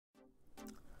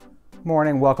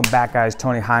Morning, welcome back guys.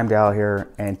 Tony Heimdall here,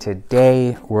 and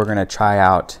today we're gonna try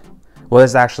out, well, this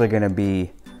is actually gonna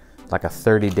be like a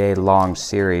 30-day long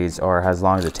series, or as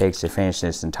long as it takes to finish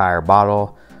this entire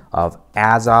bottle of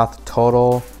Azoth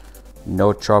Total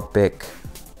Nootropic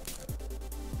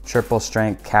triple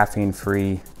strength caffeine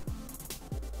free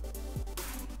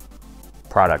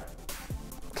product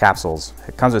capsules.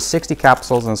 It comes with 60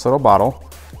 capsules in this little bottle.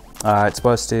 It's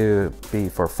supposed to be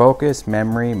for focus,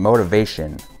 memory,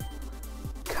 motivation,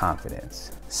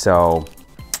 confidence. So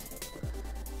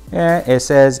yeah, it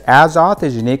says Azoth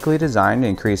is uniquely designed to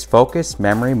increase focus,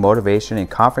 memory, motivation, and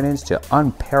confidence to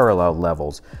unparalleled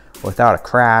levels without a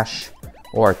crash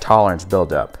or a tolerance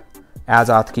buildup.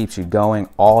 Azoth keeps you going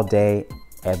all day,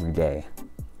 every day.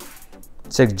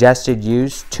 Suggested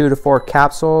use 2 to 4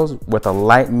 capsules with a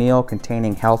light meal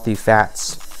containing healthy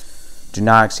fats. Do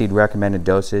not exceed recommended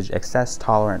dosage. Excess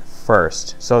tolerant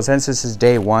first. So since this is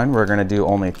day 1, we're going to do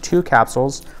only 2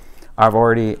 capsules.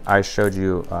 I showed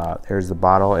you, here's the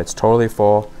bottle. It's totally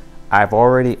full. I've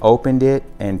already opened it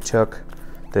and took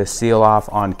the seal off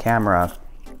on camera,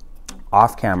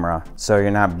 off camera, so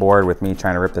you're not bored with me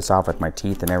trying to rip this off with my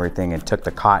teeth and everything, and took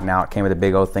the cotton out. It came with a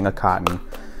big old thing of cotton.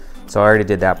 So I already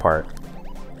did that part.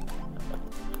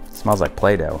 It smells like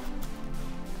Play-Doh.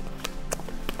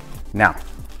 Now,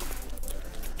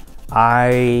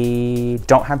 I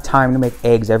don't have time to make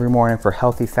eggs every morning for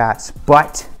healthy fats,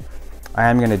 but I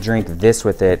am gonna drink this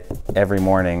with it every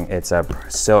morning. It's a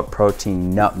silk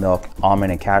protein nut milk,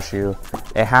 almond and cashew.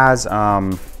 It has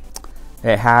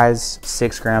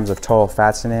 6 grams of total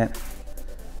fats in it.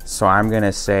 So I'm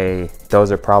gonna say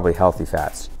those are probably healthy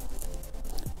fats,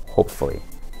 hopefully.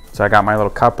 So I got my little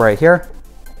cup right here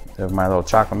of my little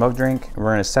chocolate milk drink.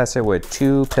 We're gonna assess it with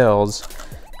 2 pills,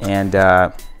 and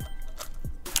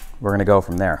we're gonna go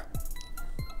from there.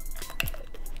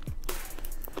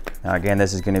 Now again,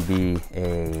 this is gonna be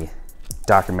a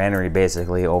documentary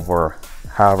basically over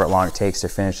however long it takes to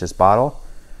finish this bottle.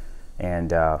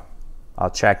 And I'll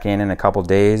check in a couple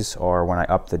days, or when I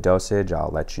up the dosage,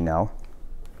 I'll let you know.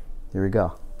 Here we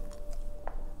go.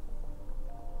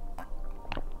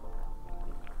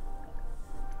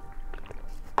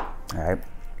 All right,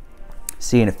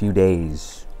 see you in a few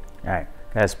days. All right.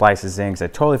 Gotta splice this in because I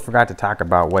totally forgot to talk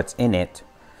about what's in it.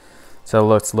 So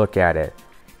let's look at it.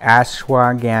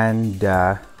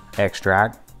 Ashwagandha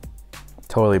extract.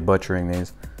 Totally butchering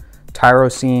these.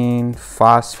 Tyrosine,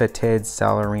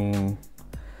 phosphatidylserine,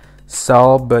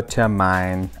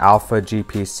 sulbutamine, alpha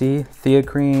GPC,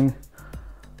 theocrine,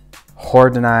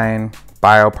 hordenine,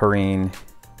 bioperine,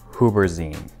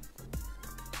 huberzine.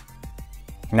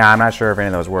 Now, I'm not sure if any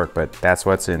of those work, but that's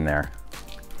what's in there.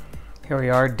 Here we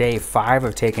are, day 5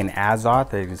 of taking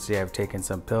Azoth. As you can see, I've taken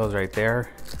some pills right there.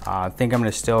 I think I'm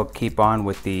gonna still keep on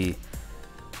with the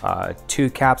 2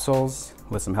 capsules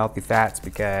with some healthy fats,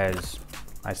 because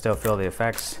I still feel the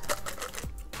effects.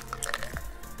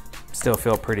 Still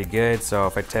feel pretty good. So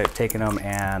if I taking them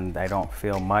and I don't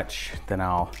feel much, then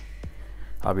I'll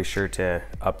be sure to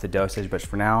up the dosage. But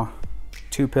for now,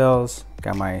 2 pills.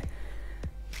 Got my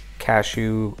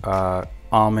cashew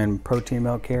almond protein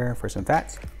milk here for some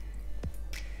fats.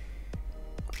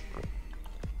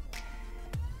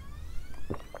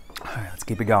 All right, let's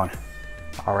keep it going.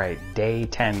 All right, day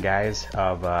 10, guys,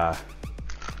 of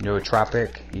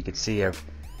Nootropic. You can see I'm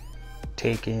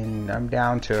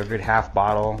down to a good half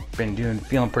bottle.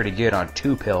 Feeling pretty good on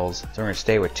 2 pills, so we're gonna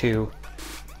stay with 2.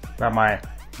 Got my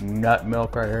nut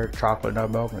milk right here, chocolate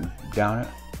nut milk, and down it.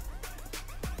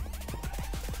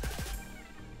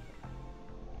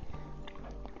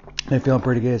 Been feeling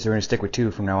pretty good, so we're gonna stick with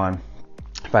 2 from now on.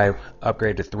 If I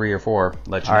upgrade to 3 or 4,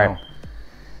 let you know. Right.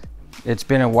 It's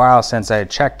been a while since I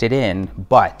checked it in,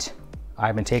 but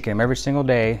I've been taking them every single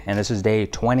day, and this is day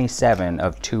 27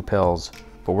 of 2 pills,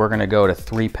 but we're gonna go to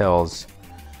 3 pills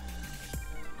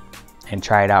and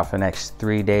try it out for the next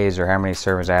 3 days, or how many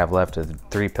servings I have left of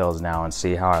 3 pills now, and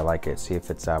see how I like it, see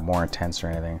if it's more intense or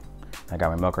anything. I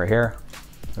got my milk right here.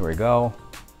 There we go.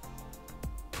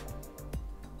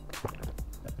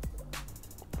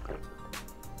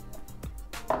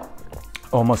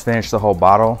 Almost finished the whole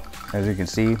bottle, as you can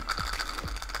see.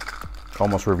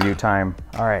 Almost review time.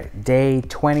 All right, day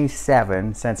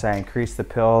 27, since I increased the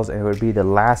pills, it would be the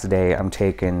last day I'm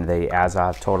taking the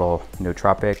Azoth Total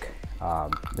Nootropic.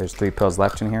 There's 3 pills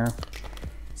left in here,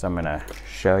 so I'm gonna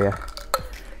show you. I'm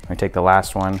gonna take the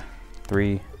last one,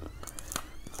 3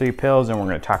 pills, and we're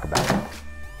gonna talk about it.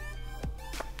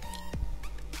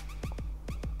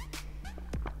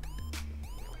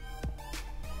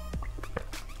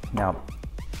 Now,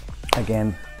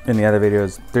 again, in the other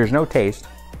videos, there's no taste.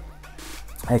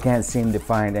 I can't seem to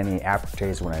find any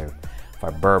aftertaste when I if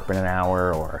I burp in an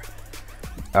hour, or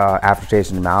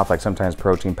aftertaste in the mouth. Like sometimes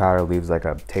protein powder leaves like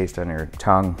a taste on your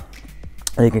tongue,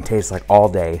 and you can taste like all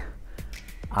day.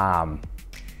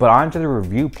 But on to the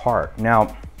review part.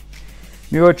 Now,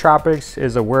 nootropics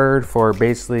is a word for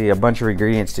basically a bunch of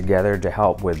ingredients together to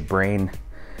help with brain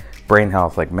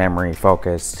health, like memory,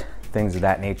 focus, things of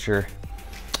that nature.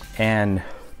 And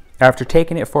after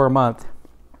taking it for a month,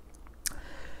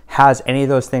 has any of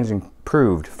those things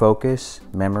improved? Focus,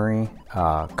 memory,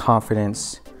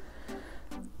 confidence?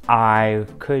 I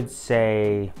could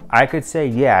say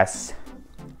yes.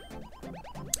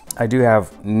 I do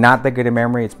have not that good a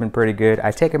memory. It's been pretty good.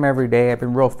 I take them every day. I've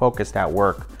been real focused at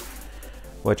work,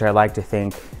 which I like to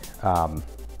think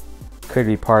could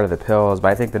be part of the pills. But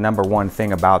I think the number one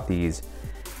thing about these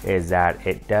is that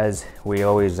we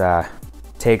always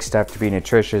take stuff to be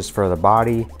nutritious for the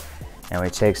body, and we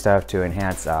take stuff to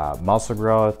enhance muscle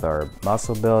growth or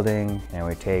muscle building, and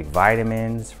we take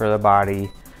vitamins for the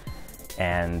body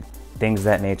and things of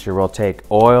that nature. We'll take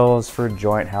oils for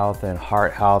joint health and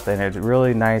heart health, and it's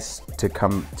really nice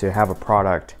to have a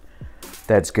product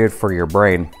that's good for your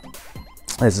brain.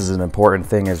 This is an important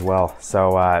thing as well.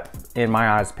 So in my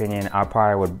honest opinion, I'm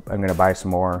gonna buy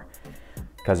some more,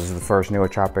 because this is the first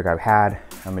nootropic I've had.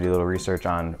 I'm gonna do a little research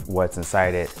on what's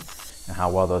inside it and how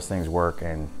well those things work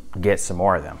and get some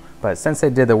more of them. But since they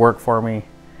did the work for me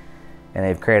and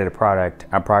they've created a product,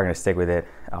 I'm probably gonna stick with it.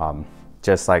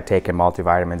 Just like taking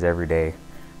multivitamins every day.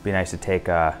 It'd be nice to take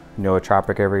a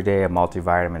nootropic every day, a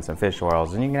multivitamin, some fish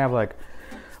oils, and you can have like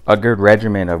a good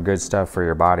regimen of good stuff for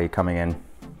your body coming in.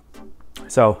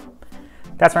 So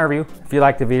that's my review. If you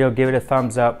liked the video, give it a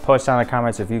thumbs up. Post down in the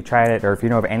comments if you've tried it, or if you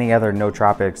know of any other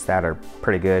nootropics that are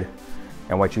pretty good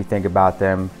and what you think about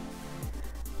them.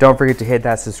 Don't forget to hit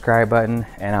that subscribe button,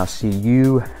 and I'll see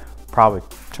you probably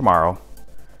tomorrow.